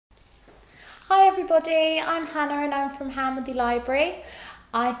Hi everybody, I'm Hannah and I'm from Hamworthy Library.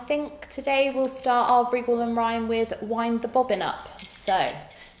 I think today we'll start our Wriggle and Rhyme with Wind the Bobbin Up. So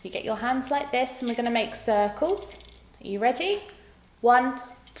you get your hands like this and we're going to make circles. Are you ready? 1,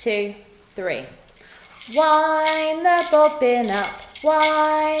 2, 3. Wind the bobbin up,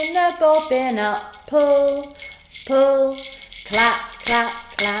 wind the bobbin up, pull, pull, clap,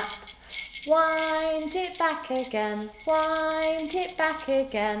 clap, clap. Wind it back again, wind it back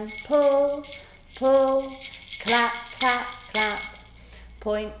again, pull, pull, clap, clap, clap.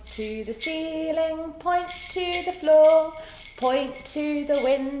 Point to the ceiling, point to the floor, point to the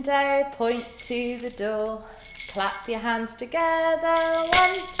window, point to the door. Clap your hands together, 1,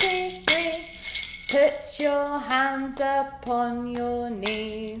 2, 3. Put your hands upon your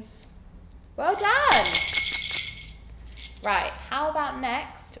knees. Well done! Right, how about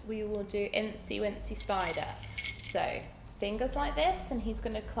next we will do Incy Wincy Spider. So, fingers like this and he's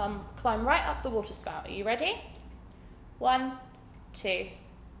going to climb right up the water spout. Are you ready? 1, 2,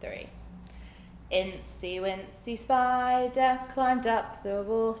 3. Incy Wincy Spider climbed up the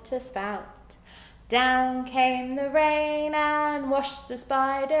water spout. Down came the rain and washed the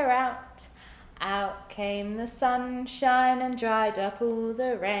spider out. Out came the sunshine and dried up all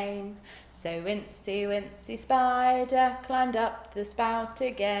the rain. So Incy Wincy Spider climbed up the spout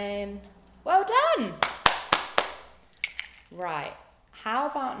again. Well done! Right, how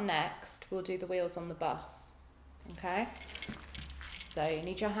about next we'll do the wheels on the bus, okay? So you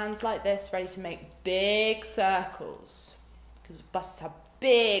need your hands like this, ready to make big circles, because buses have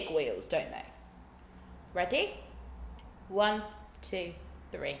big wheels, don't they? Ready? 1, 2,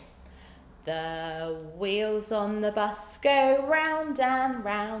 3. The wheels on the bus go round and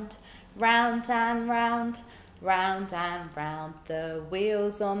round, round and round, round and round. The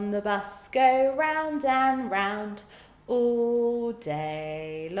wheels on the bus go round and round all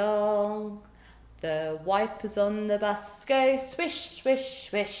day long. The wipers on the bus go swish, swish,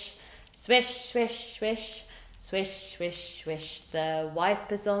 swish, swish, swish, swish, swish, swish, swish. The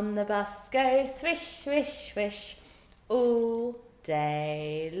wipers on the bus go swish, swish, swish all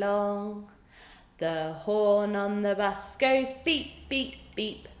day long. The horn on the bus goes beep, beep,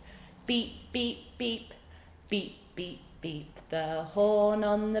 beep, beep, beep, beep, beep, beep, beep. The horn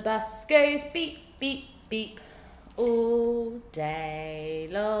on the bus goes beep, beep, beep all day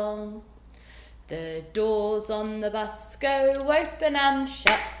long. The doors on the bus go open and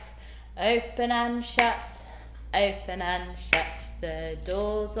shut, open and shut, open and shut. The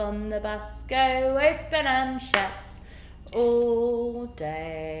doors on the bus go open and shut all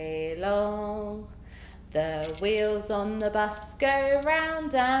day long. The wheels on the bus go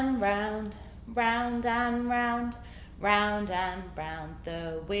round and round, round and round, round and round.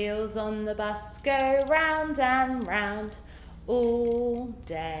 The wheels on the bus go round and round all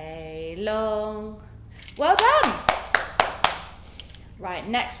day long. Well done! Right,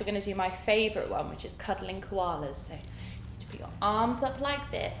 next we're going to do my favourite one, which is cuddling koalas. So you put your arms up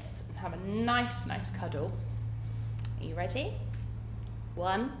like this and have a nice cuddle. Are you ready?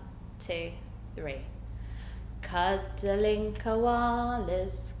 1, 2, 3. Cuddling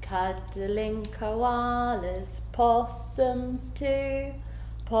koalas, cuddling koalas, possums too,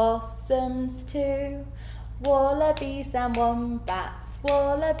 possums too. Wallabies and wombats,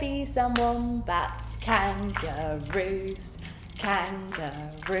 wallabies and wombats, kangaroos,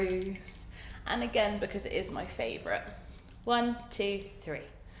 kangaroos. And again, because it is my favourite. 1, 2, 3.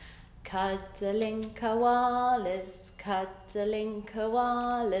 Cuddling koalas, cuddling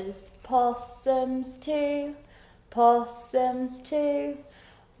koalas, possums too, possums too.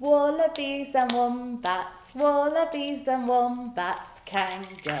 Wallabies and wombats, wallabies and wombats,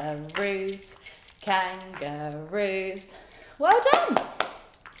 kangaroos, kangaroos. Well done!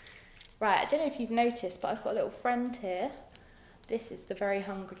 Right, I don't know if you've noticed, but I've got a little friend here. This is the very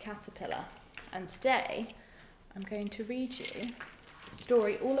hungry caterpillar. And today, I'm going to read you a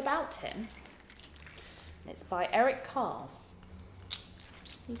story all about him. It's by Eric Carle.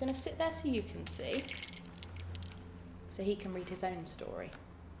 You're going to sit there so you can see, so he can read his own story.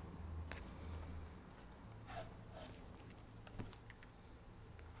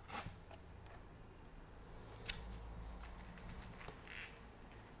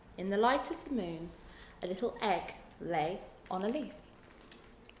 In the light of the moon, a little egg lay on a leaf.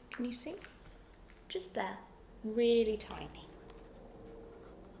 Can you see? Just there, really tiny.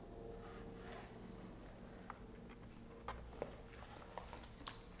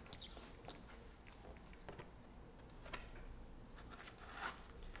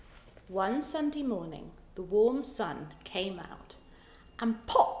 One Sunday morning, the warm sun came out, and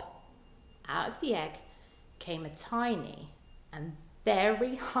pop! Out of the egg came a tiny and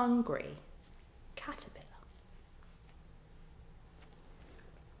very hungry caterpillar.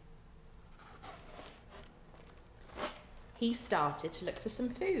 He started to look for some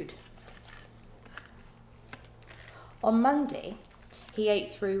food. On Monday, he ate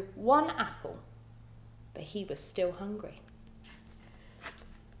through one apple, but he was still hungry.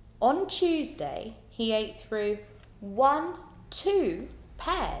 On Tuesday, he ate through 2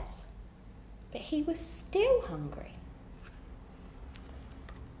 pears, but he was still hungry.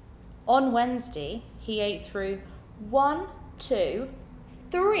 On Wednesday, he ate through 3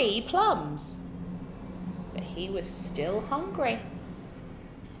 plums, but he was still hungry.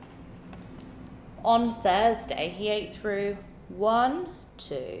 On Thursday, he ate through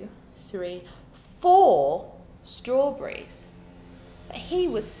 4 strawberries, but he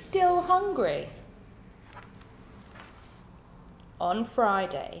was still hungry. On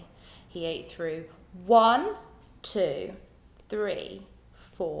Friday, he ate through 5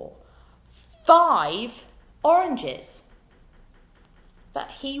 oranges, but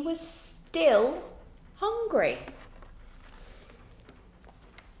he was still hungry.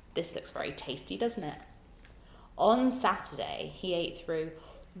 This looks very tasty, doesn't it? On Saturday, he ate through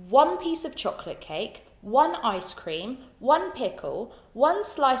 1 piece of chocolate cake, 1 ice cream, 1 pickle, 1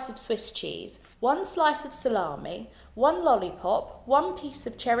 slice of Swiss cheese, 1 slice of salami, 1 lollipop, 1 piece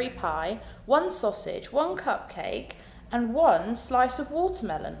of cherry pie, 1 sausage, 1 cupcake, and 1 slice of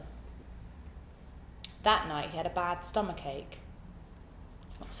watermelon. That night he had a bad stomachache.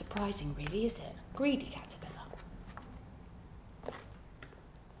 It's not surprising really, is it? Greedy caterpillar.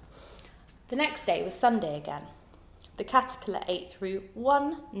 The next day was Sunday again. The caterpillar ate through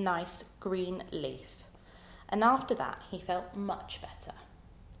 1 nice green leaf, and after that he felt much better.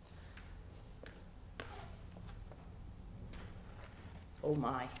 Oh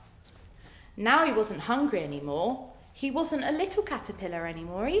my. Now he wasn't hungry anymore. He wasn't a little caterpillar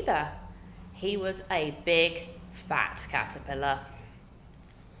anymore either. He was a big, fat caterpillar.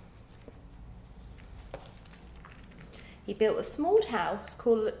 He built a small house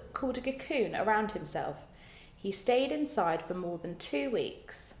called a cocoon around himself. He stayed inside for more than 2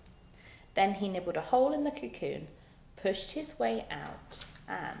 weeks. Then he nibbled a hole in the cocoon, pushed his way out,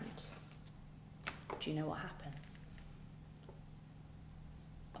 and do you know what happens?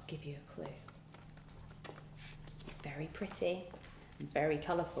 I'll give you a clue. It's very pretty and very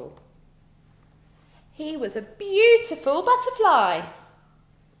colourful. He was a beautiful butterfly.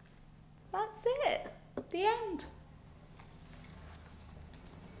 That's it. The end.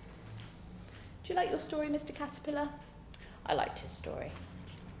 Do you like your story, Mr. Caterpillar? I liked his story.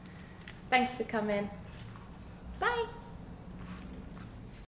 Thank you for coming. Bye.